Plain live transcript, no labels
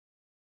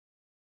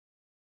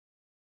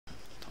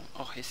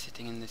Oh, he's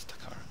sitting in this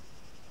car.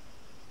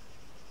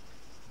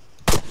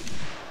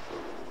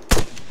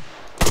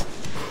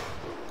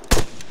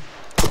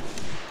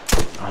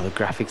 Oh, the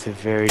graphics are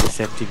very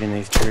deceptive in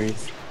these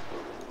trees.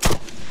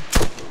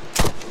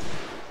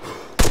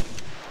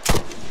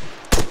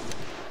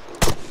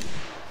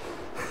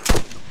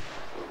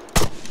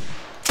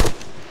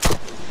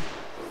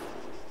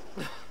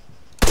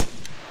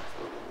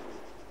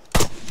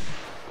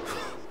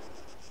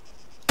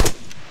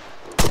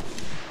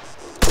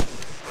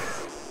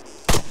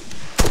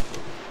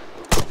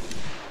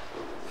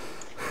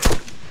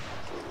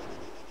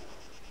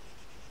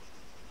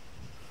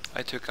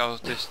 I took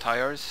out these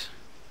tires.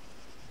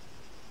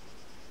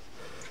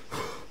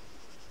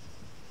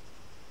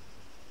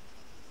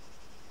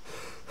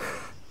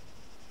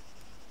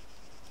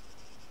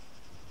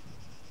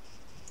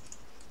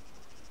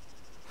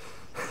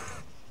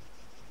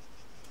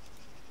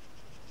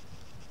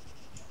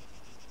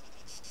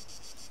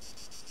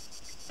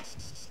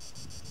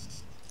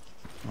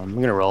 I'm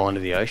gonna roll into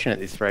the ocean at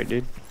this rate,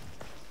 dude.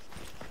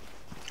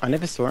 I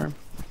never saw him.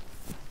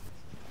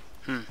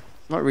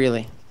 Not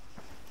really.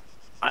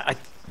 I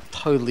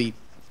totally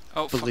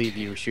believe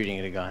you were shooting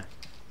at a guy.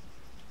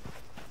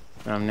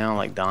 And I'm now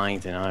like dying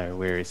to know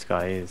where this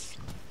guy is.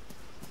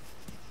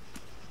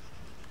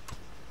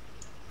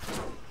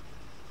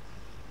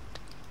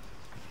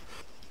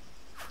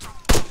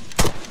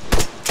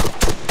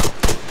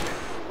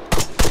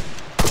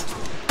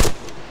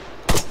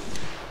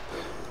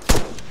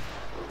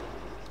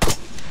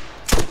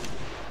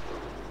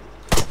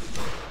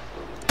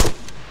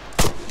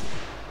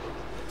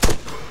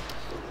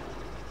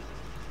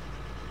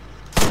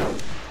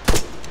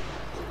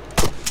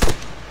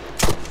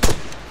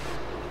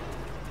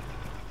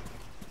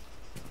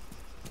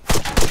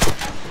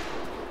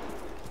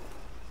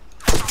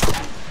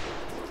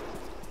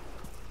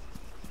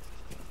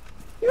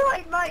 You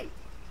right, mate?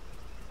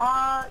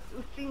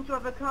 We seem to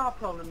have a car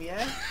problem,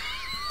 yeah?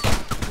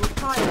 Your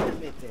tyres are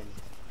missing.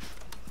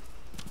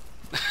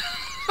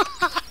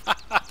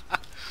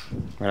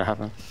 What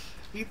happened?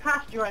 You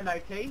passed your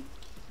MOT.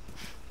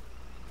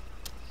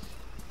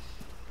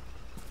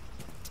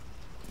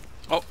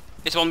 Oh,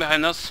 it's one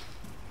behind us.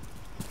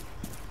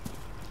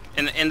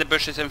 In the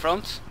bushes in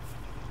front.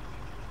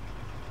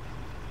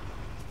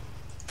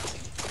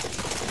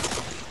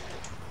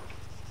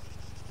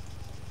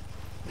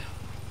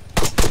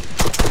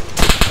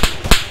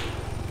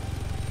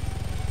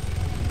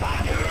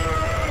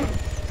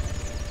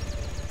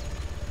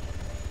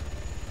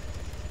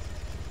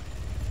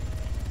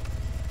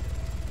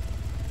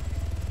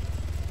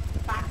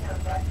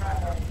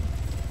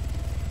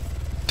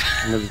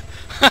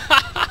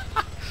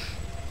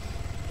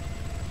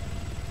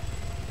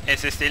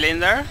 Is he still in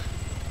there?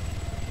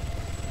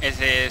 Is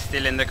he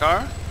still in the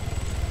car?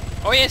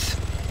 Oh yes!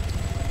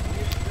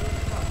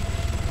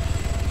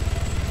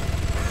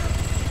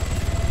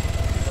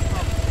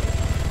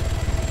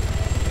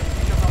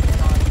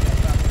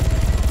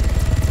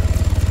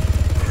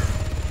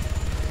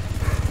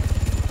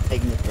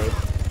 Dignity.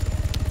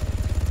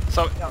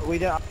 So No, we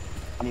don't have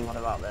anyone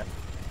about this.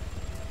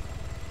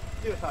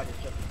 Suicide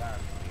is just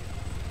embarrassing.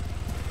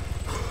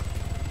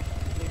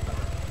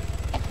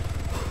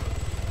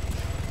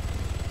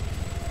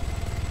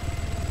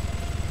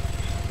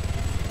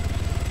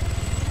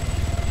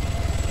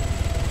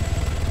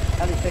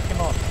 Ellie, pick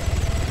him up.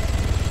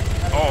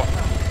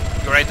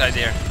 oh, great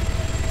idea.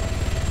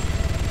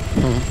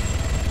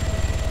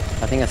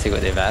 I think I see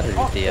what they've added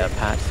with the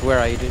patch. Where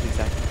are you, dude,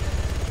 exactly?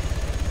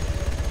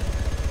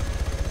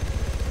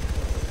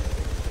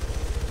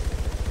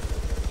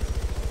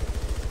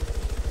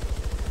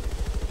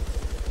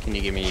 Can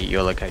you give me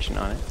your location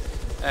on it?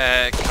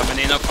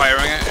 Caminino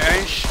firing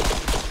range.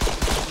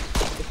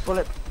 Just pull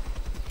it.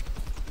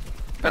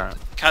 But Alright.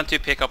 can't you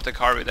pick up the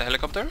car with the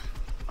helicopter?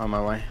 On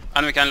my way.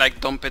 And we can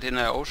like dump it in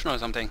the ocean or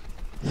something.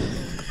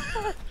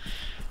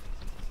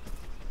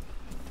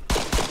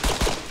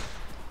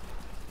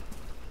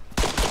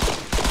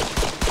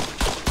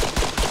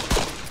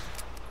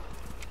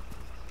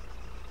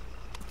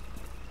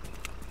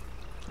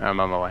 I'm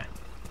on my way.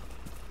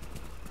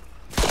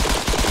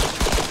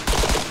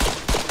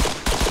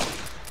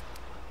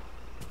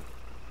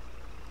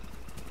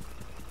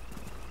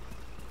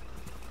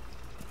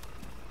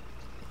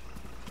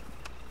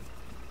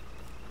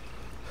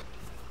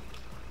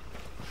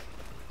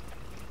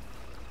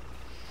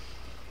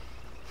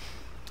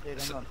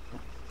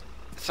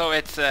 So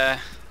it's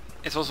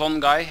it was one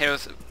guy. He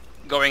was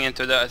going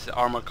into the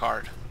armor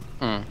card.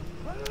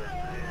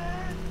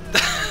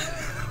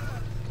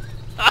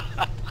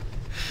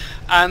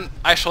 And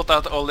I shot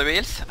out all the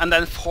wheels, and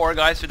then 4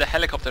 guys with a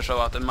helicopter show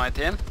out in my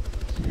team.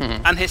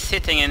 And he's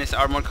sitting in his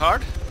armor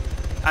card,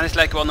 and it's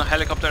like one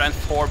helicopter and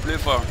 4 blue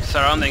four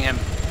surrounding him.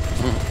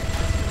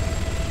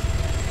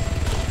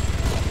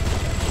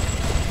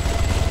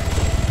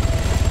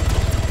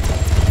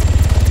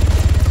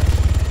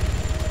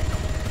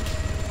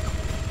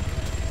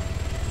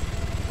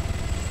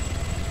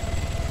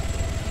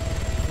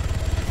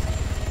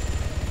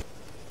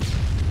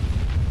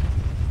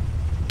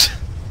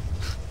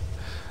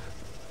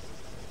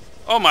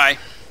 Oh my.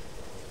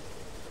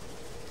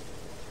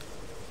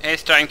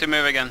 He's trying to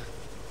move again.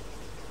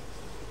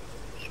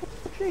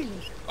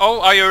 Jesus. Oh,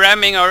 are you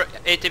ramming our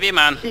ATV,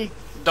 man?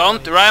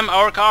 Don't ram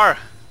our car.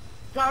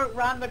 Don't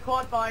ram the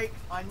quad bike.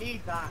 I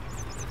need that.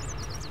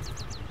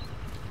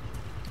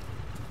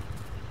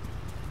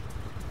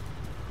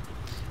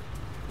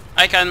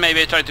 I can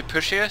maybe try to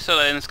push you, so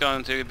then it's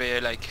going to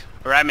be like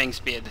ramming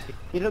speed.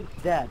 He looks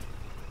dead.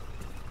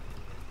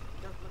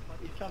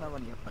 He's trying to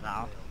run you for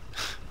now.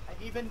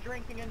 Have you been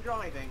drinking and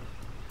driving?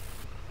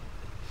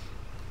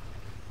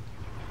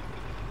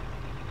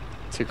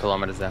 2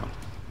 kilometers out.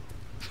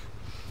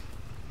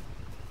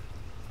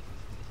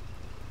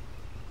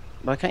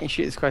 Why can't you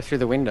shoot this guy through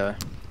the window?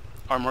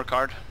 Armor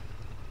card.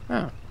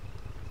 Oh.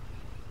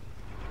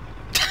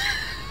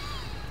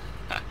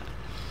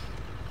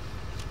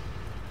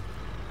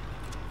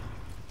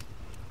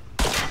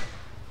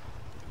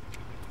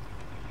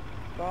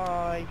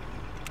 Bye.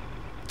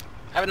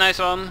 Have a nice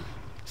one.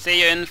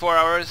 See you in 4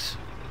 hours.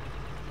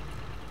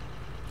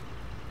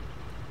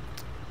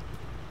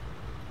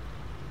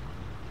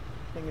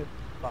 Thing is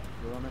busted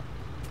on it.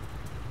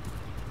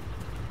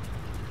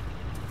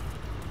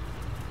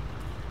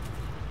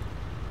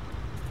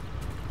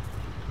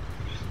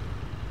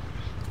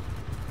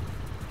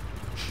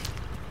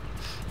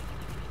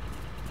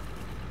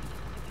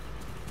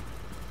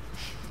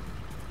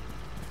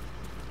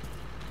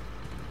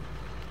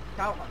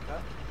 Cow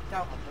hunter.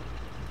 Cow hunter.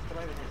 Come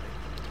over here.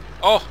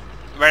 Oh,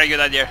 very good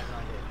idea. That's an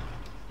idea.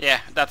 Yeah,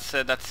 that's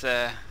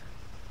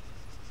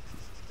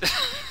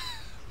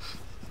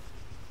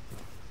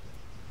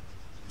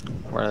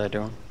What are they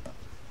doing?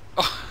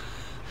 Oh,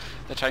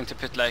 they're trying to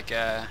put like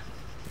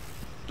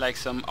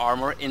some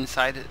armor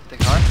inside the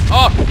car.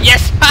 Oh,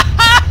 yes!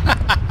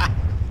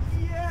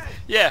 Yes!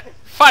 Yeah,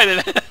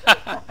 finally!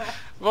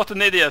 What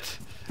an idiot!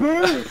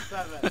 Boom!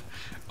 7.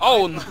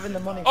 Oh, Giving the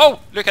money.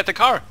 oh, look at the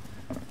car!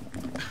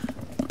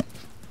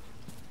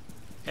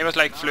 He was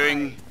like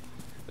flying.